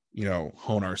grow, you know,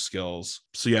 hone our skills.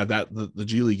 So yeah, that the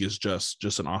G League is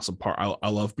just an awesome part. I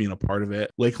love being a part of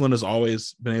it. Lakeland has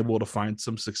always been able to find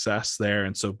some success there,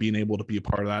 and so being able to be a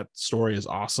part of that story is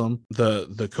awesome.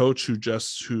 The coach who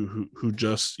just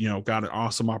you know got an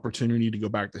awesome opportunity to go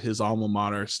back to his alma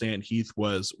mater, Stan Heath,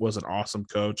 was an awesome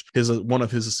coach. One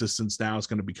of his assistants now is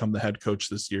going to become the head coach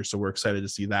this year, so we're excited to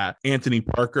see that. Anthony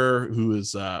Parker, who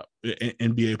is an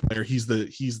NBA player,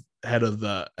 he's head of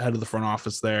the front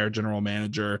office there, general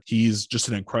manager. He's just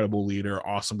an incredible leader,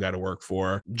 awesome guy to work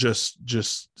for. Just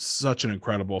such an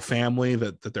incredible family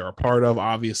that they're a part of,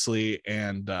 obviously,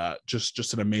 and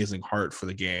just an amazing heart for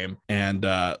the game. And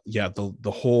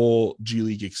the whole G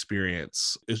League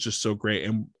experience is just so great.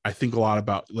 And I think a lot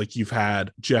about, like, you've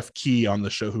had Jeff Key on the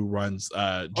show who runs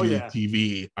G League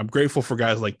TV. I'm grateful for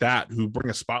guys like that who bring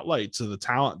a spotlight to the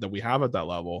talent that we have at that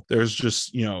level. There's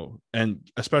just, and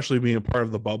especially being a part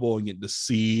of the bubble and getting to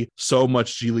see so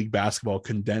much G League basketball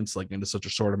condensed like into such a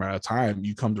short amount of time,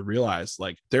 you come to realize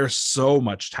like there's so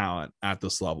much talent at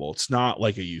this level. It's not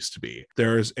like it used to be.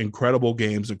 There's incredible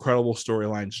games, incredible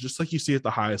storylines, just like you see at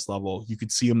the highest level. You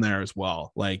could see them there as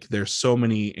well. Like there's so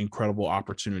many incredible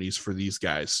opportunities for these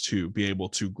guys to be able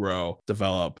to grow,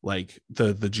 develop. Like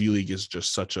the G League is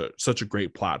just such a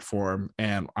great platform,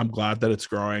 and I'm glad that it's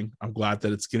growing. I'm glad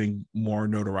that it's getting more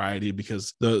notoriety,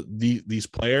 because these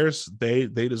players, they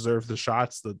deserve the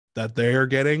shots that they're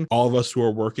getting. All of us who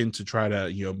are working to try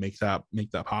to make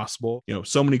that possible.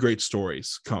 So many great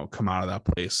stories come out of that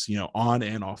place, on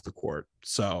and off the court.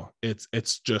 So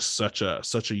it's just such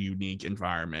a unique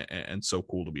environment, and so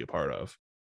cool to be a part of.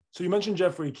 So you mentioned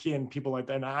Jeffrey Key and people like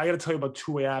that, and I got to tell you about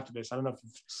 2A after this. I don't know if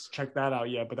you've checked that out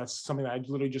yet, but that's something that I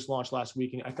literally just launched last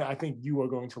week, and I think you are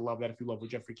going to love that if you love what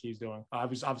Jeffrey Key is doing.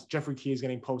 Jeffrey Key is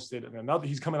getting posted, and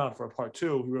he's coming out for a part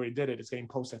 2. He really did it. It's getting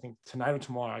posted, I think, tonight or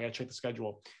tomorrow. I got to check the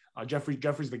schedule. Jeffrey's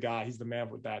the guy. He's the man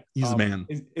with that. He's the man.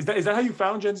 Is that how you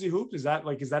found Gen Z Hoops? Is that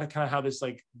kind of how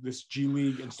this G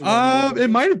League Instagram?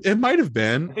 It might have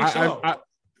been. I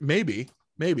maybe.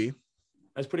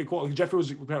 That's pretty cool. Jeffrey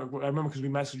I remember because we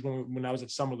messaged when I was at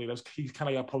Summer League. He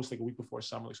kind of got posted like a week before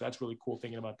Summer League, so that's really cool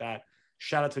thinking about that.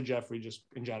 Shout out to Jeffrey just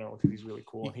in general, because he's really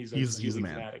cool. And he's a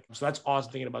man. Fanatic. So that's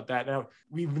awesome thinking about that. Now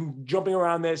we've been jumping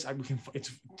around this.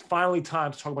 It's finally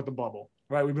time to talk about the bubble.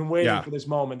 Right, we've been waiting for this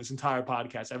moment, this entire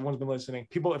podcast. Everyone's been listening.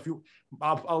 People,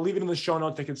 I'll leave it in the show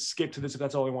notes. They can skip to this if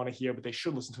that's all they want to hear, but they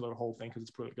should listen to the whole thing because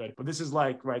it's pretty good. But this is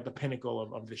the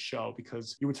pinnacle of this show,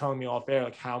 because you were telling me off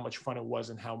air how much fun it was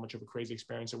and how much of a crazy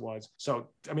experience it was. So,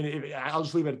 I mean, I'll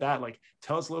just leave it at that.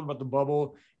 Tell us a little about the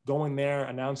bubble, going there,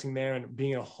 announcing there, and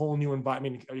being in a whole new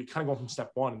environment. I mean, you're kind of going from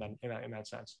step one in that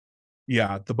sense.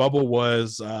 Yeah, the bubble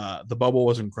was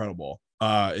incredible.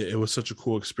 It was such a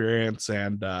cool experience,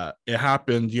 and it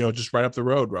happened, just right up the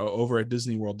road, over at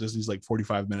Disney World. Disney's like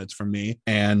 45 minutes from me,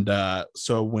 and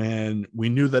so when we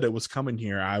knew that it was coming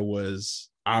here, I was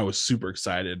super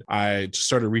excited. I just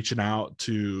started reaching out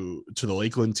to the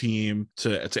Lakeland team,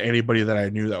 to anybody that I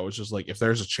knew that was just like, if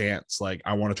there's a chance,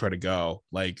 I want to try to go,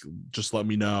 just let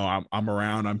me know. I'm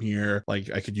around, I'm here, I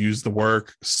could use the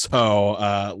work.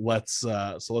 So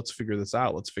let's figure this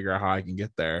out. Let's figure out how I can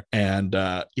get there. And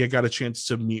got a chance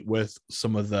to meet with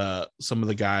some of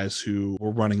the guys who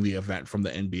were running the event from the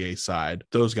NBA side.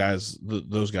 Those guys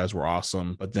were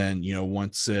awesome. But then,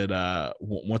 once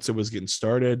it was getting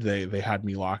started, they had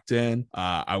me locked in.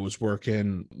 I was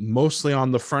working mostly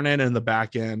on the front end and the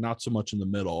back end, not so much in the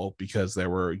middle, because there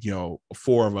were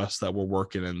 4 of us that were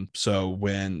working. And so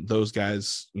when those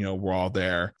guys were all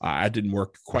there, I didn't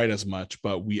work quite as much,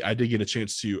 but I did get a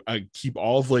chance to keep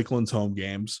all of Lakeland's home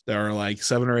games. There are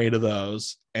 7 or 8 of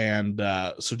those. And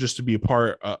so just to be a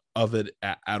part of it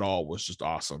at all was just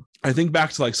awesome. I think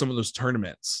back to some of those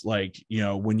tournaments,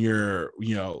 when you're,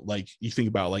 you think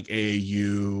about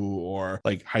AAU or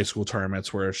high school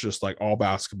tournaments where it's just all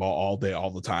basketball all day,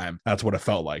 all the time. That's what it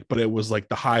felt like, but it was the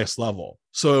highest level.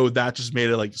 So that just made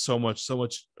it so much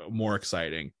more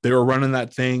exciting. They were running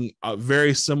that thing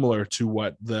very similar to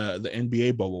what the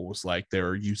NBA bubble was like. They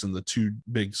were using the 2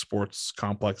 big sports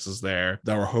complexes there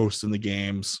that were hosting the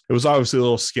games. It was obviously a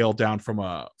little scaled down from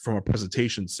a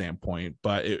presentation standpoint,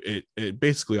 but it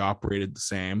basically operated the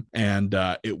same. And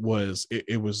it was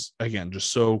again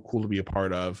just so cool to be a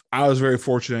part of. I was very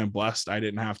fortunate and blessed. I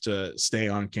didn't have to stay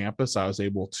on campus. I was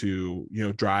able to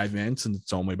drive in, since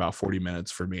it's only about 40 minutes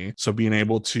for me. So being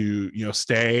able to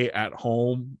stay at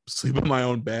home, sleep in my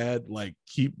own bed,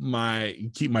 keep my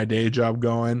day job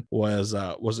going was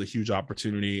a huge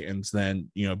opportunity. And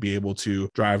then be able to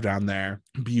drive down there,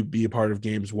 be a part of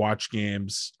games, watch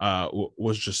games,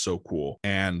 was just so cool.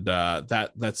 And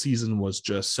that season was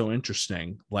just so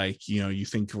interesting. You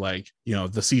think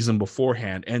the season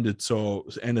beforehand ended so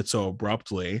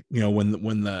abruptly. When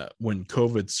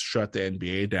COVID shut the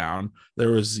NBA down,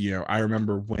 there was I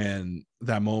remember when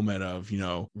that moment of, you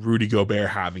know, Rudy Gobert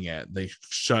having it. They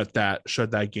shut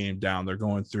that game down. They're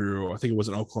going through, I think it was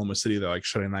in Oklahoma City, they're like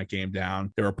shutting that game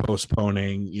down. They were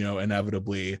postponing, you know,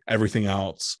 inevitably everything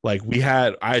else. Like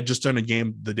I had just done a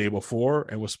game the day before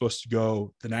and was supposed to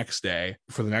go the next day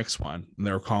for the next one. And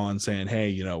they were calling saying, hey,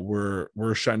 you know,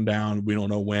 we're shutting down. We don't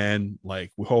know when,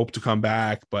 like, we hope to come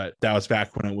back. But that was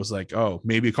back when it was like, oh,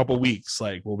 maybe a couple weeks,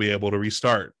 like we'll be able to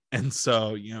restart. And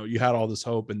so, you know, you had all this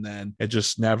hope, and then it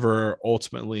just never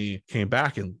ultimately came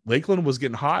back. And Lakeland was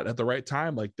getting hot at the right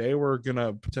time. Like they were going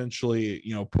to potentially,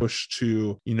 you know,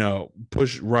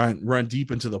 run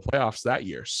deep into the playoffs that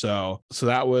year. So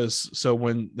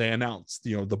when they announced,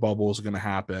 you know, the bubble was going to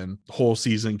happen, the whole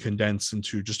season condensed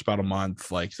into just about a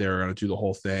month, like they were going to do the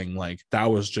whole thing. Like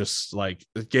that was just like,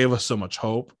 it gave us so much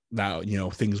hope that, you know,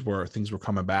 things were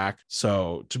coming back.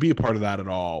 So to be a part of that at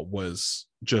all was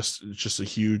just a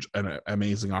huge and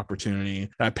amazing opportunity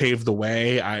that paved the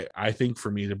way, I think, for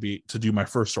me to do my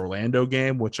first Orlando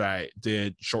game, which I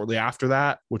did shortly after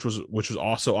that, which was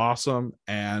also awesome.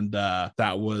 And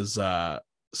that was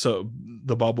so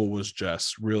the bubble was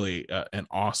just really an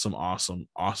awesome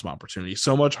opportunity.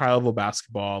 So much high level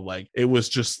basketball. Like it was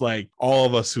just like all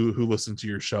of us who listen to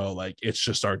your show, like it's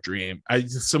just our dream.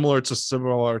 Similar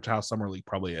to how Summer League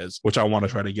probably is, which I want to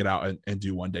try to get out and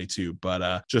do one day too.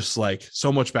 But just like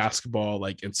so much basketball,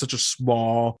 like in such a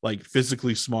small, like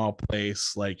physically small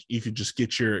place, like you could just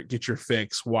get your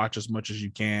fix, watch as much as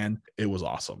you can. It was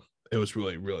awesome. It was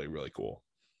really, really, really cool.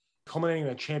 Culminating in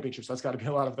the championships, that's got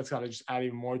to just add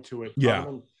even more to it. Yeah.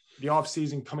 The off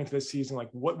season coming to this season, like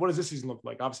what does this season look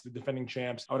like? Obviously the defending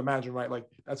champs, I would imagine, right? Like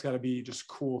that's got to be just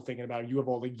cool thinking about it. You have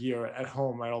all the gear at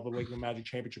home, right? All the Lakeland Magic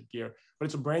championship gear, but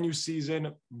it's a brand new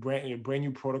season, brand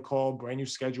new protocol, brand new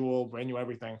schedule, brand new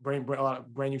everything, brand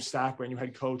new staff, brand new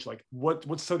head coach. Like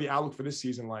what's the outlook for this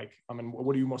season like? I mean,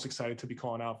 what are you most excited to be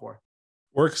calling out for?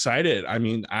 We're excited. I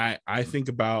mean, I think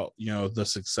about, you know, the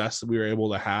success that we were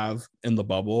able to have in the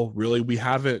bubble. Really, we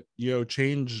haven't, you know,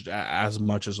 changed as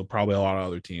much as probably a lot of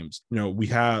other teams. You know, we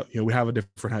have a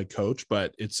different head coach,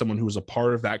 but it's someone who was a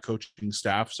part of that coaching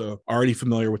staff. So already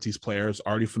familiar with these players,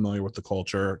 already familiar with the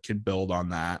culture, can build on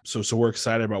that. So we're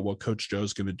excited about what Coach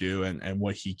Joe's going to do and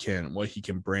what he can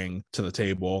bring to the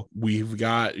table. We've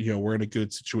got, you know, we're in a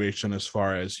good situation as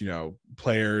far as, you know,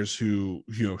 players who,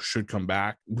 you know, should come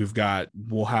back.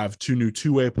 We'll have two new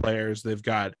two-way players. They've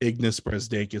got Ignas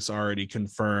Brazdeikis already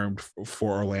confirmed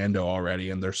for Orlando already,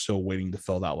 and they're still waiting to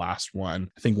fill that last one.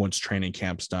 I think once training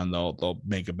camp's done, they'll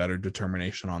make a better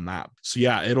determination on that. So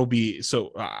yeah, it'll be.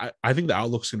 So I think the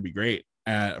outlook's going to be great.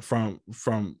 From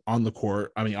on the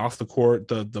court. I mean, off the court,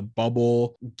 the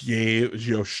bubble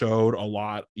showed a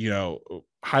lot,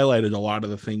 highlighted a lot of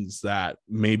the things that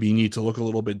maybe need to look a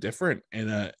little bit different in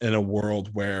a world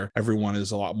where everyone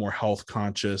is a lot more health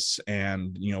conscious,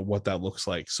 and what that looks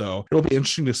like. So it'll be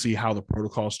interesting to see how the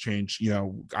protocols change.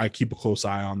 I keep a close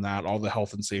eye on that, all the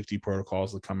health and safety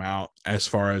protocols that come out as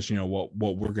far as what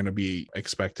we're going to be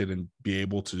expected and be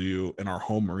able to do in our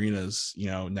home arenas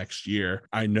next year.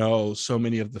 I know so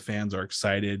many of the fans are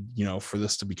excited for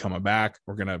this to be coming back.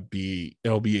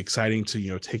 It'll be exciting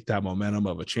to take that momentum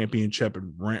of a championship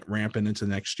and ramping into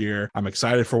next year. I'm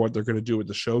excited for what they're going to do with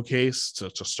the showcase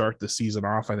to start the season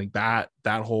off. I think that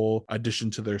whole addition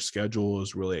to their schedule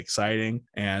is really exciting.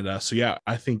 And so yeah,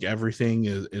 I think everything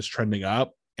is trending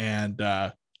up. And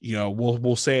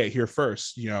we'll say it here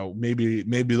first. Maybe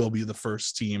they'll be the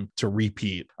first team to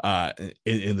repeat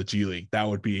in the G League. That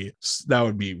would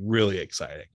be really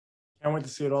exciting. Can't wait to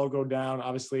see it all go down.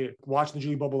 Obviously, watching the G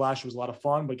League bubble last year was a lot of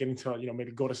fun, but getting to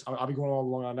maybe I'll be going all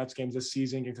along on Nets games this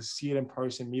season, getting to see it in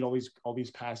person, meet all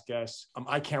these past guests.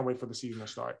 I can't wait for the season to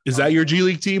start. Is that your G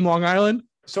League team, Long Island?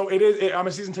 So it is. I'm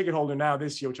a season ticket holder now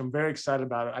this year, which I'm very excited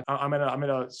about. I'm in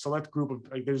a select group of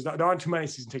there aren't too many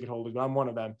season ticket holders, but I'm one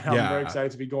of them. I'm very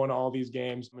excited to be going to all these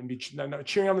games and be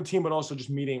cheering on the team, but also just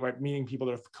meeting people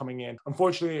that are coming in.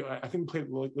 Unfortunately, I think we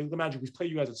played the Magic. We played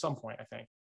you guys at some point, I think.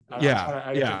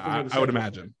 I would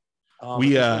imagine.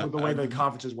 The way the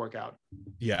conferences work out.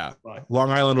 Yeah, but Long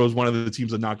Island was one of the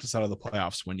teams that knocked us out of the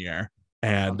playoffs one year,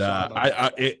 and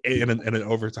in an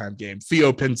overtime game.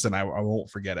 Theo Pinson, I won't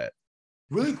forget it.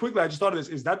 Really quickly, I just thought of this.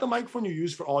 Is that the microphone you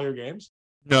use for all your games?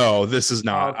 No, this is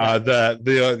not. Okay.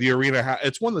 The arena.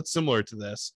 It's one that's similar to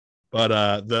this,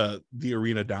 but the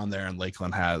arena down there in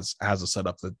Lakeland has a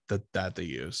setup that they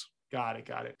use. Got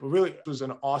it. But really, it was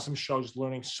an awesome show, just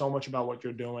learning so much about what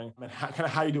you're doing and kind of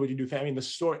how you do what you do. I mean, the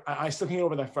story, I still can't get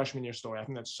over that freshman year story. I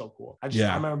think that's so cool. I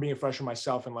remember being a freshman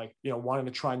myself and like, you know, wanting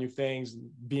to try new things,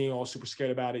 being all super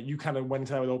scared about it. You kind of went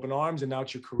into that with open arms and now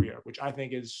it's your career, which I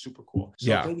think is super cool.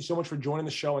 So thank you so much for joining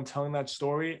the show and telling that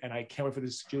story. And I can't wait for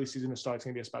this G League season to start. It's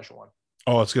going to be a special one.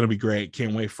 Oh, it's going to be great.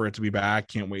 Can't wait for it to be back.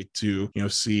 Can't wait to, you know,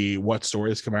 see what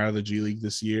stories come out of the G League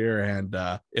this year. And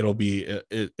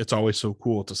it's always so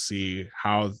cool to see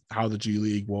how the G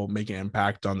League will make an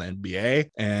impact on the NBA.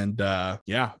 And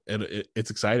it's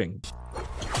exciting.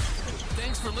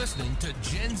 Thanks for listening to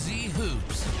Gen Z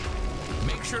Hoops.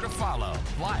 Make sure to follow,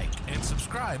 like, and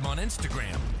subscribe on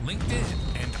Instagram,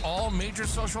 LinkedIn, and all major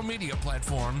social media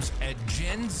platforms at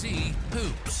Gen Z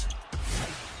Hoops.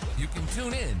 You can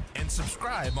tune in and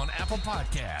subscribe on Apple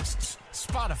Podcasts,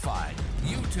 Spotify,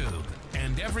 YouTube,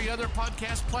 and every other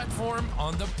podcast platform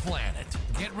on the planet.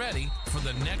 Get ready for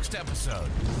the next episode.